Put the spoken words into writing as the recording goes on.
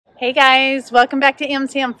Hey guys, welcome back to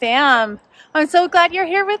AmSamFam. I'm so glad you're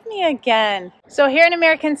here with me again. So here in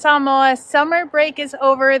American Samoa, summer break is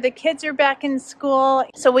over, the kids are back in school,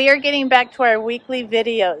 so we are getting back to our weekly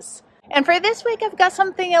videos. And for this week, I've got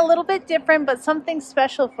something a little bit different, but something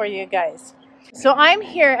special for you guys. So I'm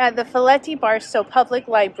here at the Feleti Barstow Public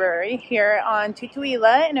Library here on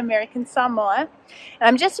Tutuila in American Samoa. And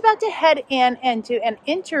I'm just about to head in and do an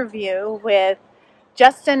interview with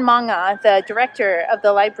Justin Manu'a, the director of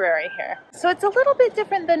the library here. So it's a little bit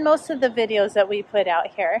different than most of the videos that we put out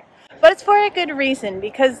here, but it's for a good reason,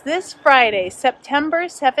 because this Friday, September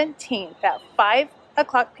 17th at 5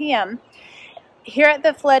 p.m., here at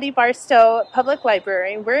the Feleti Barstow Public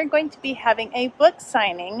Library, we're going to be having a book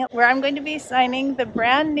signing where I'm going to be signing the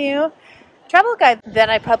brand new travel guide that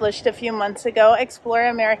I published a few months ago, Explore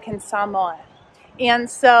American Samoa. And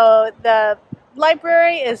so the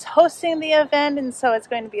library is hosting the event, and so it's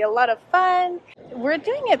going to be a lot of fun. We're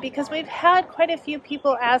doing it because we've had quite a few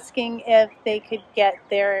people asking if they could get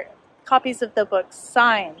their copies of the books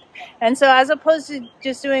signed. And so as opposed to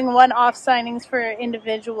just doing one-off signings for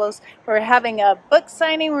individuals, we're having a book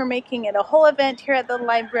signing. We're making it a whole event here at the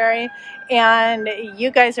library, and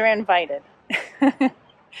you guys are invited.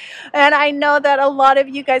 And I know that a lot of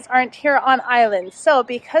you guys aren't here on island, so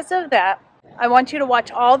because of that, I want you to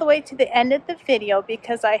watch all the way to the end of the video,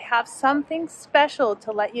 because I have something special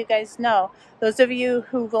to let you guys know. Those of you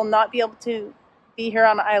who will not be able to be here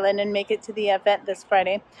on the island and make it to the event this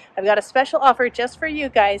Friday, I've got a special offer just for you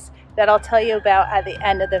guys that I'll tell you about at the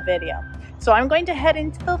end of the video. So I'm going to head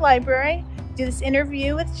into the library, do this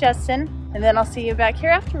interview with Justin, and then I'll see you back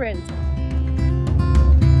here afterwards.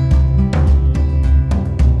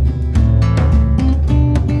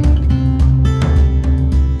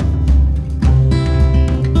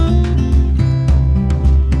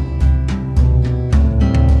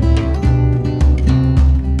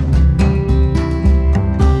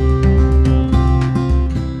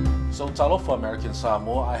 For American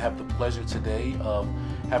Samoa, I have the pleasure today of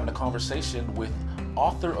having a conversation with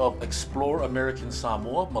author of Explore American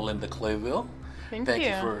Samoa, Melinda Clayville. Thank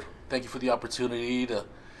you for the opportunity to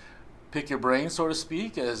pick your brain, so to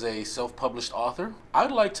speak, as a self-published author.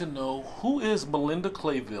 I'd like to know, who is Melinda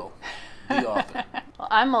Clayville, the author? Well,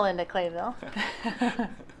 I'm Melinda Clayville.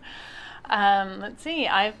 Let's see,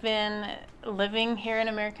 I've been living here in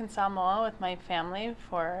American Samoa with my family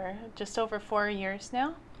for just over 4 years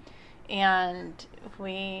now. And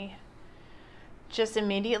we just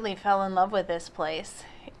immediately fell in love with this place,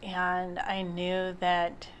 and I knew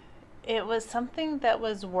that it was something that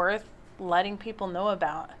was worth letting people know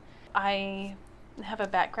about. I have a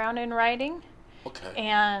background in writing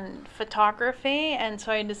and photography, and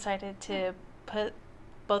so I decided to put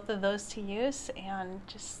both of those to use and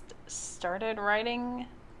just started writing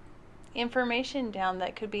information down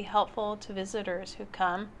that could be helpful to visitors who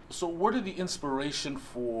come. So where did the inspiration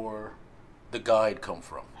for the guide come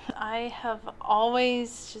from? I have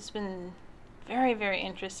always just been very, very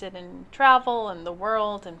interested in travel and the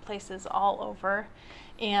world and places all over,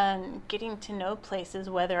 and getting to know places,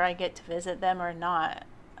 whether I get to visit them or not.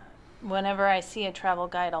 Whenever I see a travel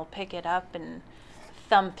guide, I'll pick it up and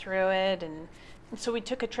thumb through it. And so we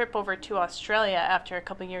took a trip over to Australia after a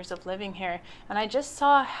couple years of living here, and I just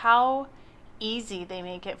saw how easy they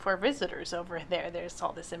make it for visitors over there. There's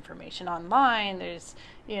all this information online. There's,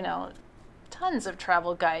 tons of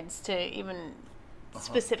travel guides to even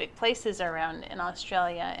specific places around in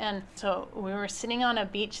Australia. And so we were sitting on a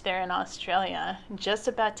beach there in Australia, just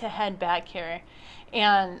about to head back here.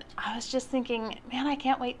 And I was just thinking, man, I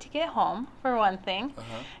can't wait to get home, for one thing.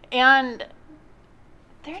 And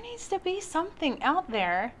there needs to be something out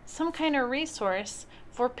there, some kind of resource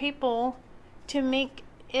for people to make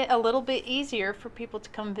it a little bit easier for people to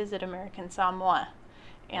come visit American Samoa.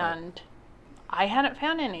 And I hadn't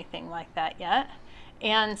found anything like that yet.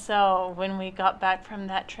 And so when we got back from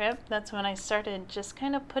that trip, that's when I started just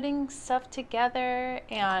kind of putting stuff together,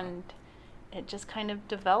 and it just kind of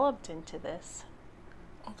developed into this.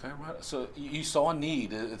 Okay, right. So you saw a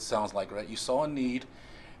need, it sounds like, right? You saw a need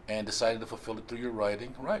and decided to fulfill it through your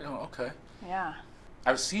writing, right? Oh, okay. Yeah.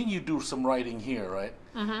 I've seen you do some writing here, right?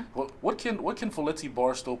 What can Feleti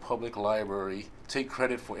Barstow Public Library take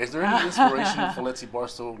credit for? Is there any inspiration Feleti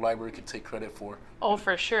Barstow Library could take credit for? Oh,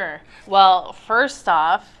 for sure. Well, first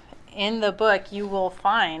off, in the book you will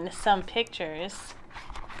find some pictures.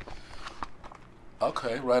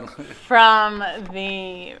 Okay, right. From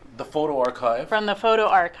the photo archive. From the photo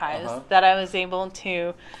archives that I was able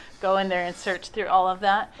to go in there and search through all of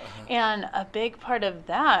that. And a big part of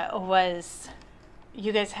that was,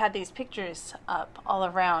 you guys had these pictures up all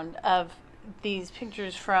around of these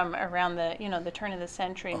pictures from around the, the turn of the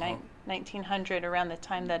century, 1900, around the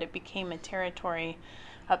time that it became a territory,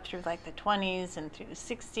 up through like the 20s and through the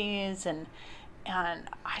 60s, and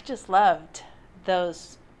I just loved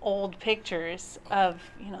those old pictures of,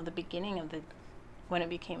 the beginning of when it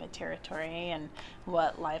became a territory and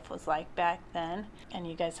what life was like back then. And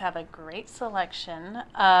you guys have a great selection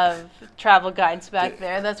of travel guides back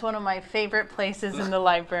there. That's one of my favorite places in the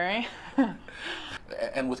library.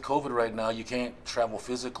 And with COVID right now, you can't travel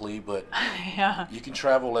physically, but yeah, you can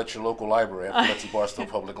travel at your local library, at Feleti Barstow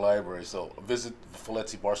Public Library. So visit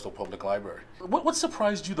Feleti Barstow Public Library. What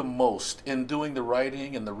surprised you the most in doing the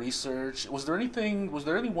writing and the research? Was there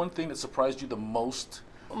any one thing that surprised you the most?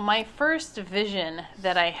 My first vision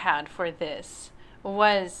that I had for this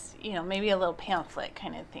was, maybe a little pamphlet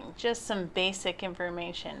kind of thing, just some basic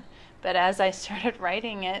information. But as I started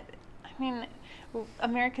writing it,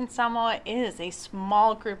 American Samoa is a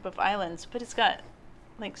small group of islands, but it's got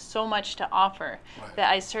like so much to offer that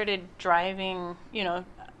I started driving,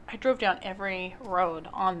 I drove down every road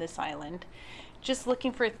on this island, just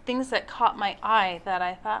looking for things that caught my eye that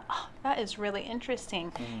I thought, oh, that is really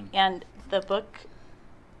interesting. And the book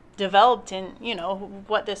developed in,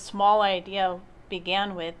 what this small idea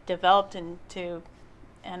began with, developed into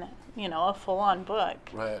a full-on book.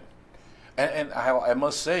 Right. And I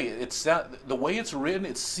must say, the way it's written,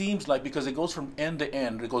 it seems like, because it goes from end to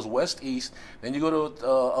end, it goes west, east, then you go to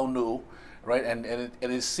Aunu'u, right? And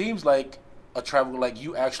it seems like a travel, like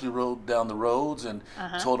you actually rode down the roads and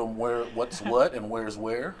told them what's what and where's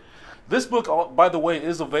where. This book, by the way,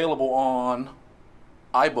 is available on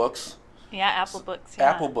iBooks. Yeah, Apple Books. Yeah.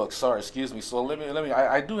 Apple Books. Sorry, excuse me. So let me.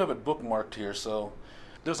 I do have it bookmarked here. So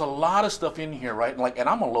there's a lot of stuff in here, right? And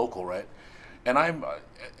I'm a local, right? And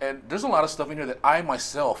there's a lot of stuff in here that I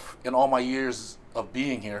myself, in all my years of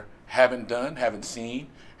being here, haven't done, haven't seen,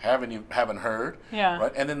 haven't heard. Yeah.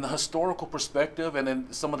 Right. And then the historical perspective, and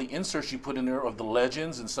then some of the inserts you put in there of the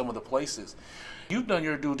legends and some of the places. You've done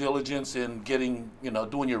your due diligence in getting,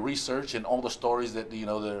 doing your research and all the stories that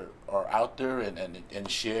that are out there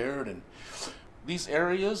and shared. And these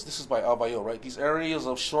areas, this is by Abayo, right? These areas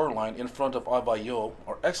of shoreline in front of Abayo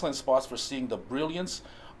are excellent spots for seeing the brilliance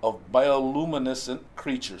of bioluminescent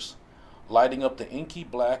creatures lighting up the inky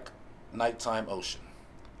black nighttime ocean.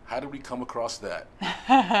 How did we come across that?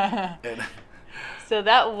 So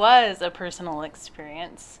that was a personal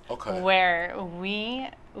experience. Okay. Where we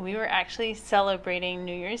were actually celebrating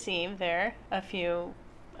New Year's Eve there a few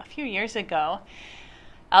years ago,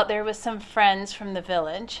 out there with some friends from the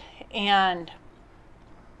village, and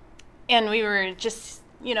we were just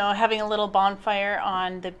having a little bonfire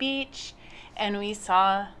on the beach, and we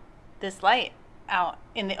saw this light out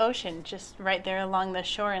in the ocean just right there along the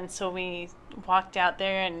shore. And so we walked out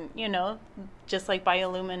there, and just like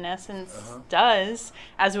bioluminescence does,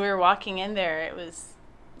 as we were walking in there, it was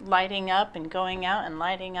lighting up and going out and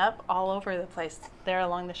lighting up all over the place there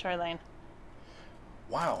along the shoreline.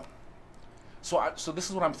 Wow. So this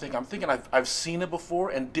is what I'm thinking. I'm thinking I've seen it before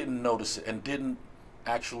and didn't notice it, and didn't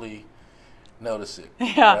actually notice it.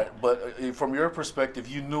 Yeah. Right? But from your perspective,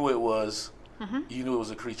 you knew it was. You knew it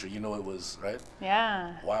was a creature. You knew it was, right?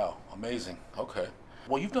 Yeah. Wow. Amazing. Okay.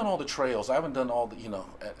 Well, you've done all the trails. I haven't done all the, and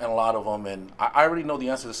a lot of them, and I already know the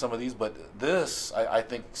answer to some of these, but this, I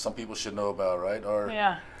think some people should know about, right?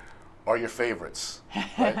 Or your favorites,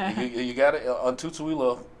 right? you got it on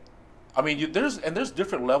Tutuila. There's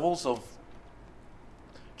different levels of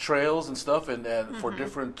trails and stuff, and for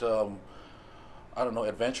different,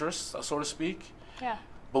 adventurous, so to speak. Yeah.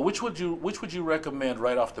 But which would you recommend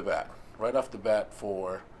right off the bat? Right off the bat,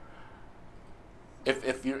 for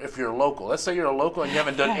if you're local. Let's say you're a local and you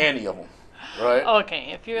haven't done any of them, right?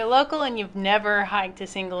 Okay, if you're a local and you've never hiked a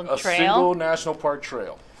single trail. A single national park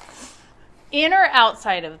trail. In or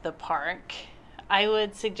outside of the park, I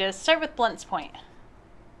would suggest start with Blunt's Point.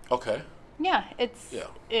 Okay. Yeah, it's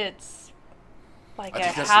like a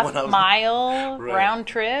half-mile round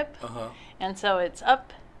trip, and so it's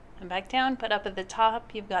up and back down, but up at the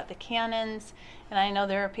top you've got the cannons, and I know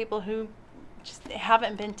there are people who just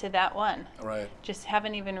haven't been to that one. Right. Just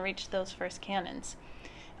haven't even reached those first cannons.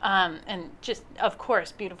 And just, of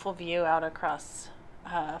course, beautiful view out across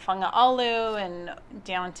Aunu'u and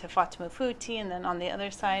down to Fatimufuti, and then on the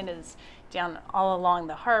other side is down all along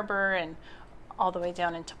the harbor and all the way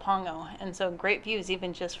down into Pongo. And so great views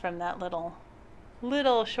even just from that little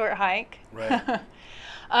short hike. Right.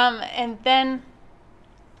 And then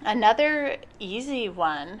another easy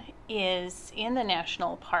one is in the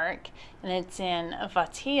national park, and it's in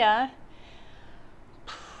Vatia.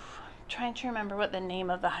 trying to remember what the name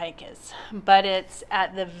of the hike is, but it's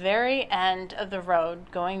at the very end of the road.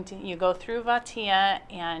 You go through Vatia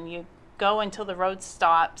and you go until the road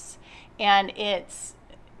stops, and it's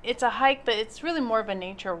a hike, but it's really more of a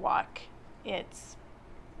nature walk. It's,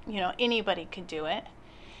 anybody could do it,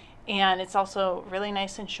 and it's also really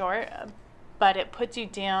nice and short, but it puts you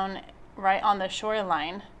down right on the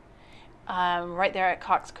shoreline, right there at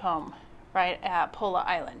Coxcomb, right at Pola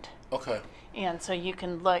Island. Okay. And so you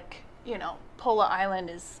can look, Pola Island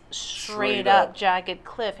is straight up jagged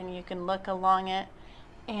cliff, and you can look along it,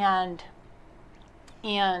 and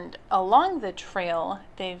along the trail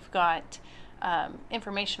they've got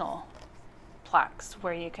informational plaques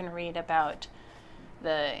where you can read about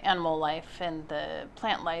the animal life and the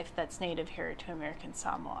plant life that's native here to American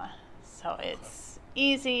Samoa. So it's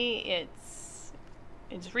easy,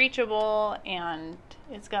 it's reachable, and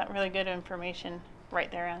it's got really good information right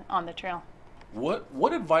there on the trail.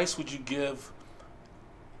 What advice would you give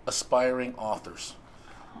aspiring authors?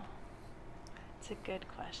 Oh, it's a good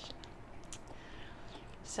question.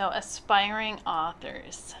 So aspiring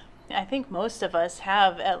authors, I think most of us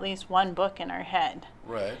have at least one book in our head.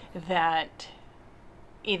 Right. That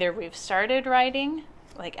either we've started writing,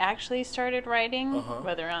 like actually started writing,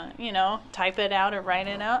 whether on, type it out or write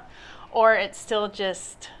it out, or it's still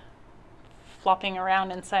just flopping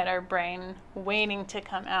around inside our brain waiting to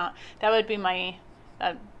come out. That would be my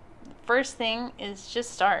first thing, is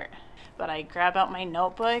just start. But I grab out my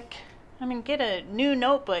notebook. Get a new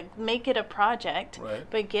notebook, make it a project, right.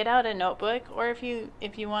 But get out a notebook, or if you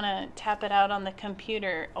want to tap it out on the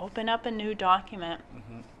computer, open up a new document,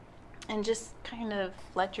 and just kind of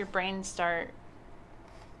let your brain start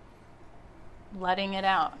letting it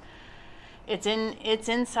out. It's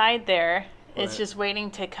inside there. Right. It's just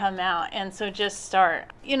waiting to come out, and so just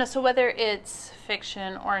start. So whether it's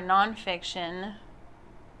fiction or nonfiction,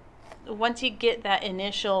 once you get that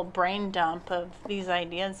initial brain dump of these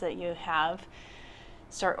ideas that you have,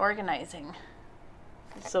 start organizing.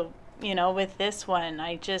 So, with this one,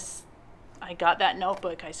 I got that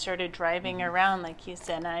notebook. I started driving around, like you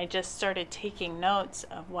said, and I just started taking notes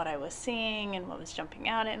of what I was seeing and what was jumping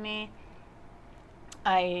out at me.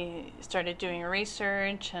 I started doing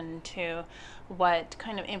research into what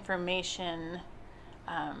kind of information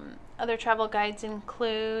other travel guides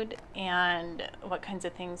include, and what kinds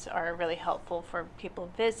of things are really helpful for people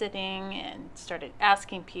visiting, and started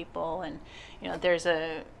asking people. And there's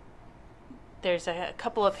a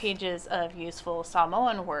couple of pages of useful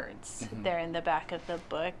Samoan words there in the back of the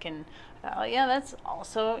book, and I thought, yeah, that's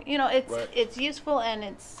also, it's useful, and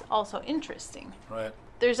it's also interesting. Right.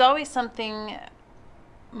 There's always something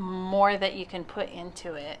more that you can put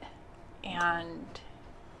into it, and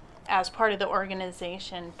as part of the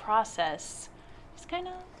organization process, just kind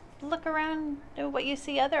of look around at what you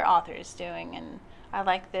see other authors doing, and I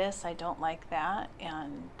like this, I don't like that,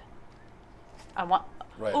 and I want,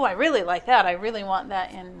 I really like that, I really want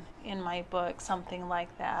that in my book, something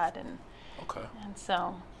like that. And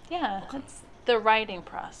so that's the writing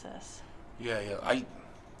process. I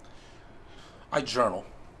journal.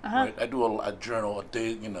 Right? I do a journal a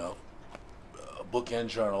day, a bookend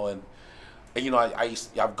journal, and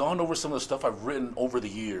I've gone over some of the stuff I've written over the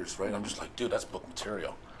years, right? I'm just like, dude, that's book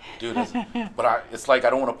material, dude. But it's like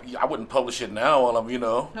I wouldn't publish it now while I'm,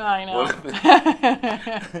 I know.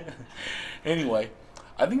 Anyway,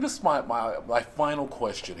 I think this is my final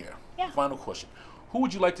question here. Yeah. Final question: who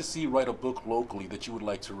would you like to see write a book locally that you would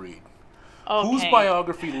like to read? Okay. Whose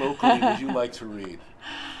biography locally would you like to read?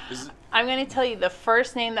 I'm going to tell you the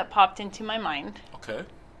first name that popped into my mind. Okay.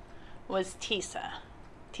 Was Tisa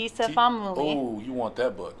Famuli. Oh, you want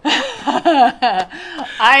that book?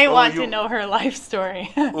 I want to know her life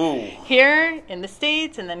story. Ooh. Here in the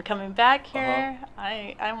States, and then coming back here.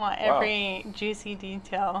 I want every juicy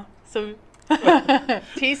detail. So,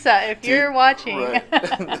 Tisa, if you're watching. Right.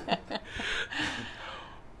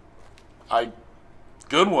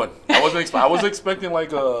 Good one. I was expecting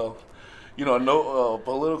like a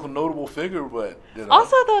political notable figure, but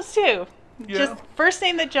also those two. Yeah. Just first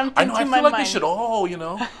name that jumped into my mind. I feel like they should all,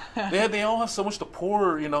 they all have so much to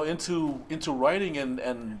pour, into writing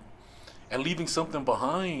and leaving something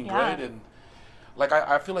behind, right? And like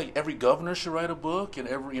I feel like every governor should write a book, and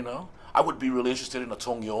I would be really interested in a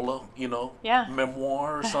Tongiola,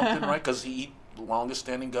 memoir or something, right? Because he's the longest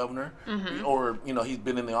standing governor, or he's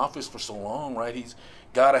been in the office for so long, right? He's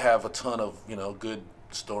got to have a ton of good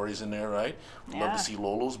stories in there, right? Love to see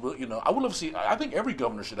Lolo's book. I would love to see. I think every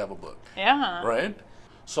governor should have a book. Yeah. Right.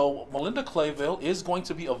 So Melinda Clayville is going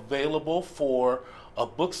to be available for a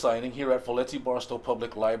book signing here at Feleti Barstow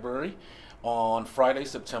Public Library on Friday,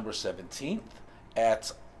 September 17th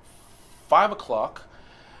at 5 o'clock.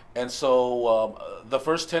 And so the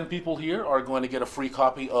first 10 people here are going to get a free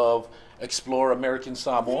copy of Explore American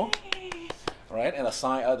Samoa. Right, and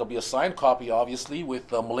there'll be a signed copy, obviously, with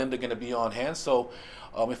Melinda going to be on hand. So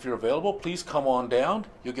if you're available, please come on down.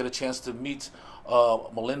 You'll get a chance to meet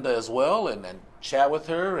Melinda as well, and chat with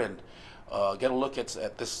her, and get a look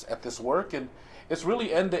at this work. And it's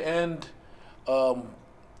really end-to-end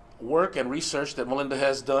work and research that Melinda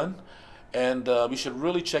has done, and you should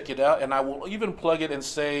really check it out. And I will even plug it and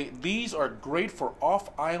say these are great for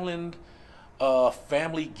off-island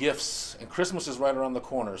family gifts, and Christmas is right around the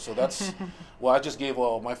corner. So that's well, I just gave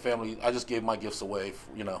my gifts away.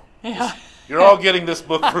 You know, yeah. You're all getting this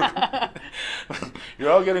book for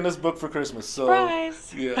you're all getting this book for Christmas. So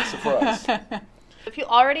surprise! Yeah, surprise. If you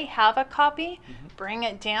already have a copy, bring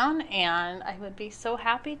it down, and I would be so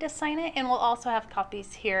happy to sign it. And we'll also have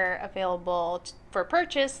copies here available for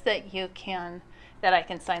purchase that I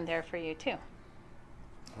can sign there for you too.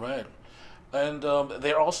 Right. And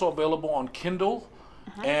they're also available on Kindle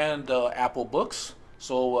and Apple Books.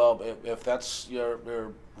 So if that's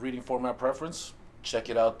your reading format preference, check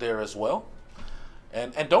it out there as well.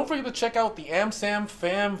 And don't forget to check out the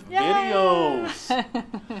AmSamFam videos.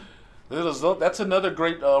 That's another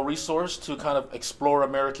great resource to kind of explore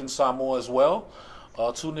American Samoa as well.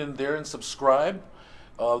 Tune in there and subscribe.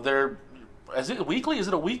 Is it weekly? Is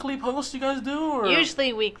it a weekly post you guys do? Or?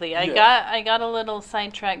 Usually weekly. I got a little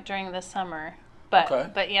sidetracked during the summer,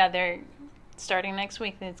 but yeah, they're starting next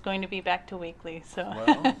week. It's going to be back to weekly. So.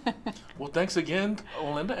 Well, thanks again,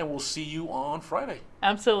 Melinda, and we'll see you on Friday.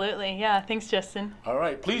 Absolutely. Yeah. Thanks, Justin. All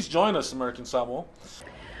right. Please join us, American Samoa.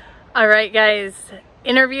 All right, guys.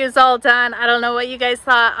 Interview's all done. I don't know what you guys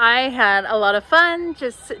thought. I had a lot of fun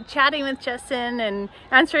just chatting with Justin and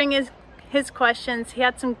answering his questions. He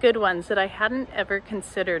had some good ones that I hadn't ever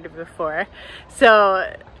considered before.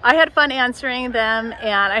 So I had fun answering them,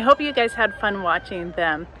 and I hope you guys had fun watching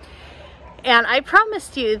them. And I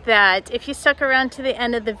promised you that if you stuck around to the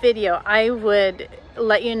end of the video, I would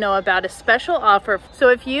let you know about a special offer. So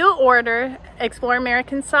if you order Explore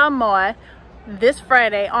American Samoa this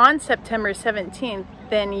Friday on September 17th,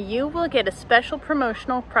 then you will get a special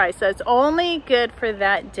promotional price that's only good for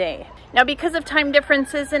that day. Now, because of time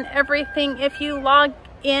differences and everything, if you log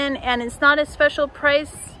in and it's not a special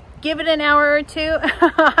price, give it an hour or two.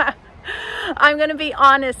 I'm gonna be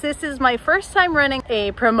honest, this is my first time running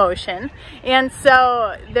a promotion, and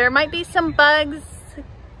so there might be some bugs.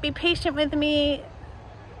 Be patient with me.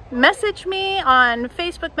 Message me on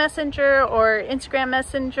Facebook Messenger or Instagram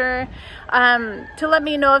Messenger to let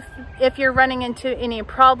me know if you're running into any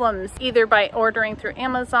problems, either by ordering through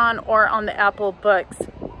Amazon or on the Apple Books.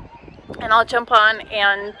 And I'll jump on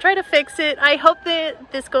and try to fix it. I hope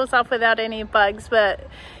that this goes off without any bugs, but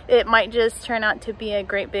it might just turn out to be a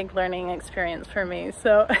great big learning experience for me.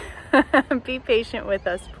 So be patient with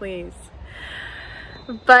us, please.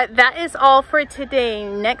 But that is all for today.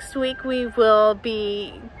 Next week we will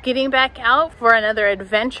be getting back out for another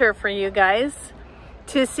adventure for you guys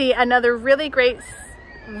to see another really great,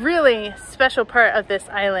 really special part of this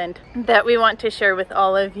island that we want to share with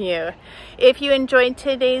all of you. If you enjoyed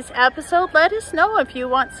today's episode, let us know if you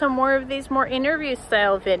want some more of these more interview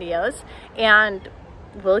style videos, and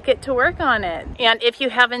we'll get to work on it. And if you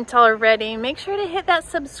haven't already, make sure to hit that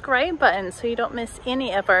subscribe button so you don't miss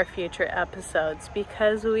any of our future episodes,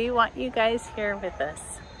 because we want you guys here with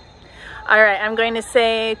us. All right, I'm going to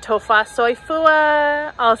say tofa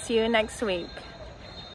soifua. I'll see you next week.